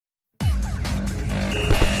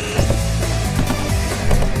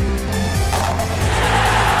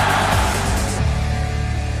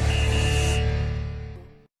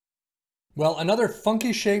Well, another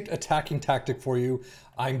funky shaped attacking tactic for you.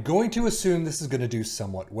 I'm going to assume this is going to do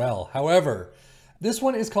somewhat well. However, this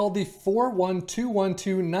one is called the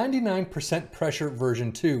 4-1-2-1-2 99% pressure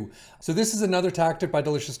version 2. So this is another tactic by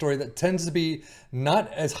Delicious Story that tends to be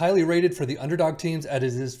not as highly rated for the underdog teams as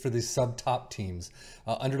it is for the sub-top teams.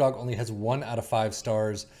 Underdog only has 1 out of 5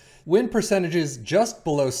 stars. Win percentage is just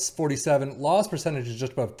below 47. Loss percentage is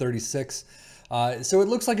just above 36. So it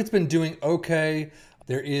looks like it's been doing okay.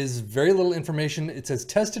 There is very little information. It says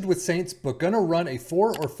tested with Saints, but gonna run a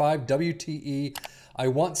 4 or 5 WTE. I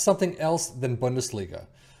want something else than Bundesliga.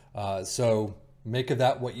 So make of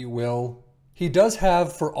that what you will. He does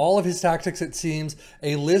have, for all of his tactics, it seems,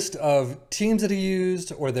 a list of teams that he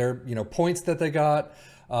used or their points that they got,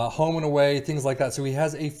 home and away, things like that. So he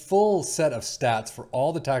has a full set of stats for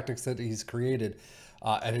all the tactics that he's created.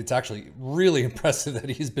 And it's actually really impressive that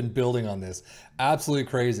he's been building on this. Absolutely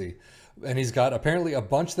crazy. And he's got apparently a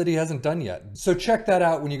bunch that he hasn't done yet. So check that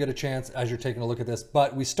out when you get a chance as you're taking a look at this.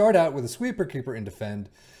 But we start out with a sweeper keeper in defend,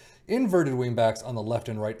 inverted wingbacks on the left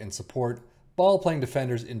and right in support, ball playing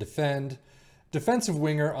defenders in defend, defensive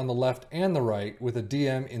winger on the left and the right with a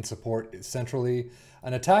DM in support centrally,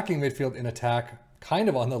 an attacking midfield in attack kind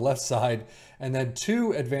of on the left side, and then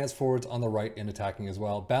 2 advanced forwards on the right in attacking as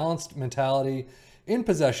well. Balanced mentality. In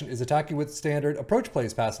possession is attacking with standard, approach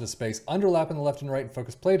plays pass into space, underlap in the left and right, and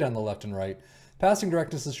focus play down the left and right. Passing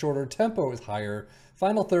directness is shorter, tempo is higher.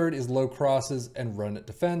 Final third is low crosses and run at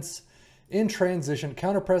defense. In transition,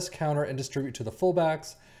 counter press, counter, and distribute to the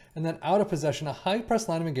fullbacks. And then out of possession, a high press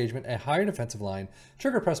line of engagement, a higher defensive line,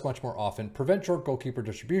 trigger press much more often, prevent short goalkeeper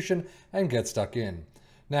distribution, and get stuck in.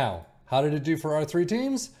 Now, how did it do for our 3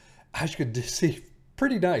 teams? As you could see,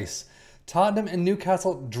 pretty nice. Tottenham and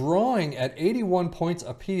Newcastle drawing at 81 points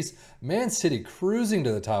apiece. Man City cruising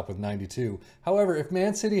to the top with 92. However, if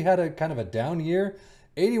Man City had a kind of a down year,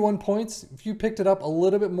 81 points, if you picked it up a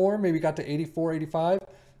little bit more, maybe got to 84, 85,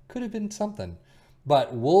 could have been something.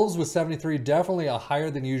 But Wolves with 73, definitely a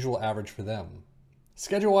higher than usual average for them.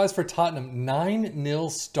 Schedule-wise for Tottenham,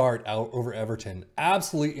 9-0 start out over Everton.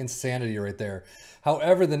 Absolute insanity right there.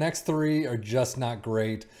 However, the next 3 are just not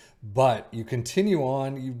great. But you continue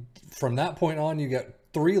on. From that point on, you get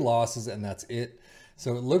 3 losses, and that's it.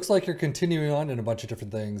 So it looks like you're continuing on in a bunch of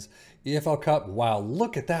different things. EFL Cup, wow,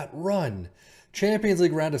 look at that run. Champions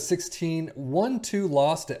League round of 16, 1-2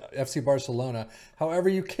 loss to FC Barcelona. However,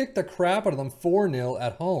 you kicked the crap out of them 4-0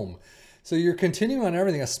 at home. So you're continuing on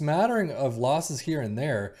everything, a smattering of losses here and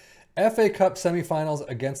there. FA Cup semifinals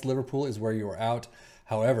against Liverpool is where you are out.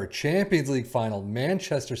 However, Champions League final,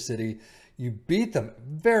 Manchester City, you beat them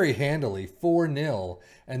very handily, 4-0.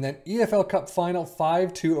 And then EFL Cup final,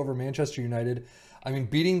 5-2 over Manchester United. I mean,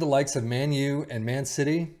 beating the likes of Man U and Man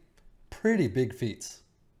City, pretty big feats.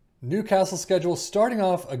 Newcastle schedule starting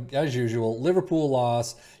off as usual, Liverpool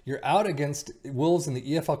loss. You're out against Wolves in the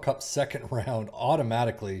EFL Cup second round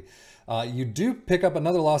automatically. You do pick up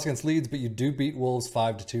another loss against Leeds, but you do beat Wolves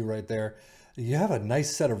 5-2 right there. You have a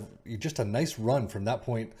nice set of, just a nice run from that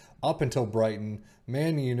point up until Brighton.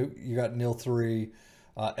 Man, you got 0-3.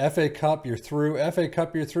 FA Cup, you're through. FA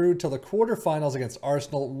Cup, you're through till the quarterfinals against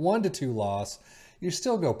Arsenal, 1-2 loss. You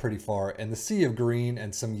still go pretty far, and the sea of green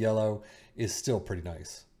and some yellow is still pretty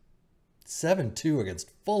nice. 7-2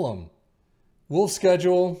 against Fulham. Wolves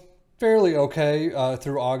schedule, fairly okay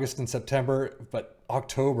through August and September, but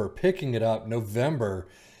October, picking it up, November,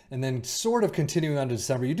 and then sort of continuing on to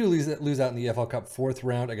December. You do lose out in the EFL Cup 4th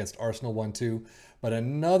round against Arsenal 1-2, but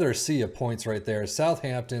another sea of points right there.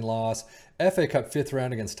 Southampton loss, FA Cup 5th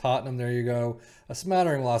round against Tottenham, there you go. A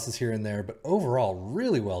smattering losses here and there, but overall,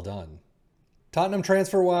 really well done. Tottenham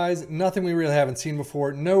transfer-wise, nothing we really haven't seen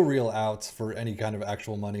before. No real outs for any kind of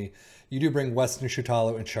actual money. You do bring Weston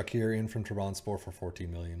Shoutalo and Shaqiri in from Trabzonspor for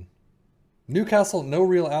 14 million. Newcastle, no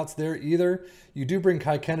real outs there either. You do bring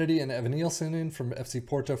Kai Kennedy and Evan Nielsen in from FC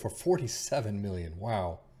Porto for 47 million.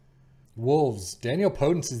 Wow. Wolves, Daniel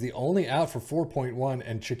Podence is the only out for 4.1,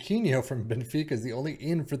 and Chiquinho from Benfica is the only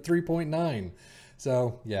in for 3.9.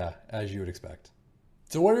 So, yeah, as you would expect.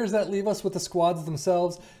 So where does that leave us with the squads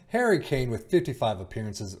themselves? Harry Kane with 55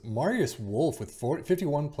 appearances, Marius Wolf with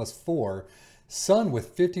 51 plus 4, Son with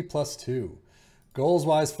 50 plus 2.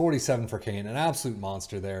 Goals-wise, 47 for Kane, an absolute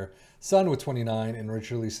monster there. Son with 29 and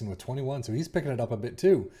Richarlison with 21, so he's picking it up a bit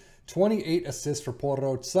too. 28 assists for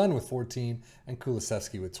Porro, Son with 14, and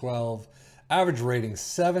Kulusevski with 12. Average rating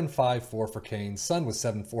 7.54 for Kane, Son with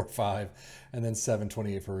 7.45, and then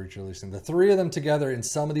 7.28 for Richarlison. The 3 of them together in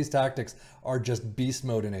some of these tactics are just beast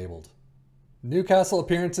mode enabled. Newcastle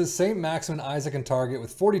appearances, St. Maximin, Isaac, and Target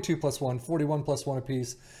with 42 plus 1, 41 plus 1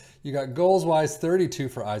 apiece. You got goals-wise, 32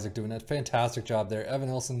 for Isaac, doing a fantastic job there. Evan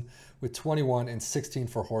Nilsson with 21 and 16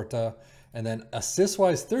 for Horta. And then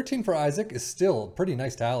assists-wise, 13 for Isaac is still a pretty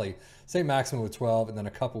nice tally. St. Maximin with 12, and then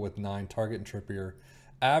a couple with 9, Target and Trippier.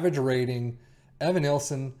 Average rating, Evan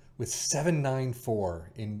Nilsson with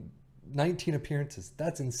 794 in 19 appearances.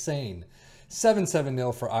 That's insane.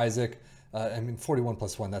 7-7-0 for Isaac. 41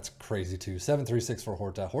 plus 1, that's crazy too. 7-3-6 for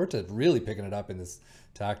Horta. Horta really picking it up in this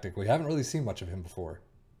tactic. We haven't really seen much of him before.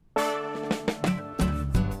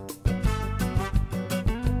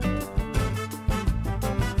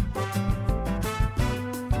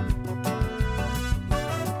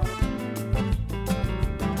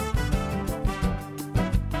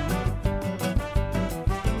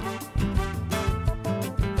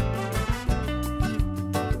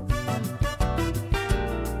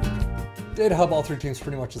 Data hub, all three teams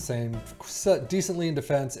pretty much the same. Decently in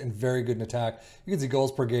defense and very good in attack. You can see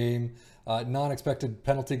goals per game. Non-expected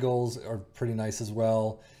penalty goals are pretty nice as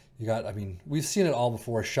well. You got, I mean, we've seen it all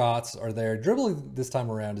before. Shots are there. Dribbling this time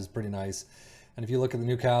around is pretty nice. And if you look at the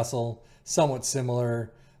Newcastle, somewhat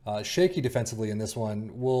similar. Shaky defensively in this one.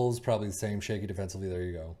 Wolves probably the same, shaky defensively. There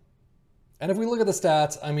you go. And if we look at the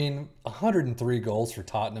stats, I mean, 103 goals for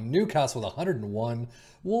Tottenham, Newcastle with 101,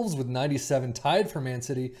 Wolves with 97, tied for Man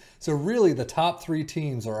City. So really the top three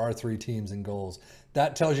teams are our three teams in goals.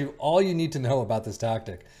 That tells you all you need to know about this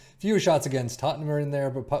tactic. Few shots against, Tottenham are in there,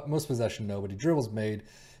 but most possession, nobody. Dribbles made.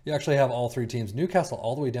 You actually have all three teams. Newcastle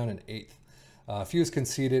all the way down in 8th. Fewest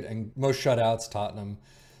conceded and most shutouts, Tottenham.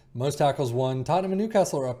 Most tackles won. Tottenham and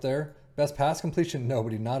Newcastle are up there. Best pass completion,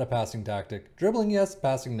 nobody. Not a passing tactic. Dribbling, yes.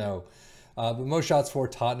 Passing, no. But most shots for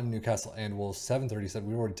Tottenham, Newcastle, and Wolves, 737.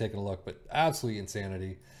 We've already taken a look, but absolutely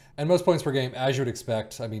insanity. And most points per game, as you would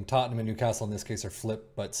expect. I mean, Tottenham and Newcastle in this case are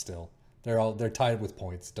flipped, but still, they're tied with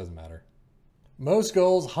points. Doesn't matter. Most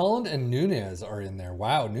goals, Haaland and Nunez are in there.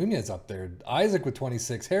 Wow, Nunez up there. Isaac with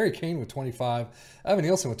 26, Harry Kane with 25, Evan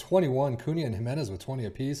Nilsson with 21, Cunha and Jimenez with 20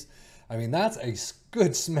 apiece. I mean, that's a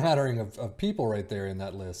good smattering of people right there in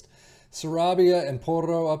that list. Sarabia and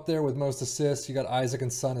Porro up there with most assists. You got Isaac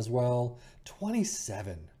and Son as well.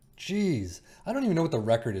 27. Jeez. I don't even know what the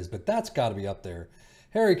record is, but that's got to be up there.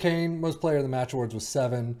 Harry Kane, most player of the match awards was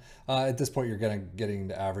 7. At this point, you're getting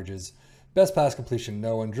into averages. Best pass completion,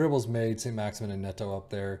 no one. Dribbles made, St. Maximin and Neto up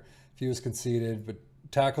there. Fewest conceded, but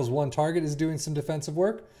tackles one. Target is doing some defensive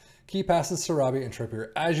work. Key passes, Sarabia and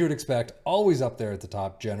Trippier, as you would expect, always up there at the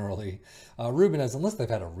top generally. Ruben Neves, unless they've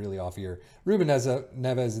had a really off year. Ruben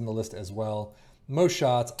Neves in the list as well. Most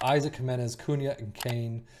shots, Isaac, Jimenez, Cunha, and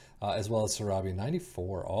Kane, as well as Sarabia,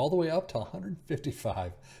 94, all the way up to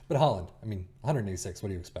 155. But Haaland, I mean, 186, what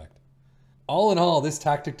do you expect? All in all, this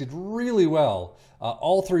tactic did really well.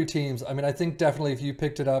 All three teams, I mean, I think definitely if you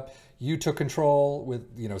picked it up, you took control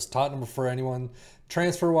with, Tottenham for anyone.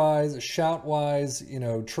 Transfer-wise, shout-wise,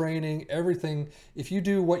 training, everything. If you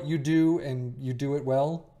do what you do and you do it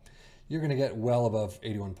well, you're going to get well above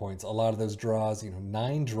 81 points. A lot of those draws,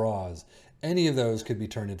 9 draws, any of those could be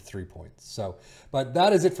turned into 3 points. So, but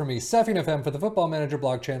that is it for me, Seffian FM for the Football Manager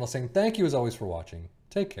blog channel, saying thank you as always for watching.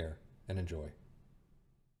 Take care and enjoy.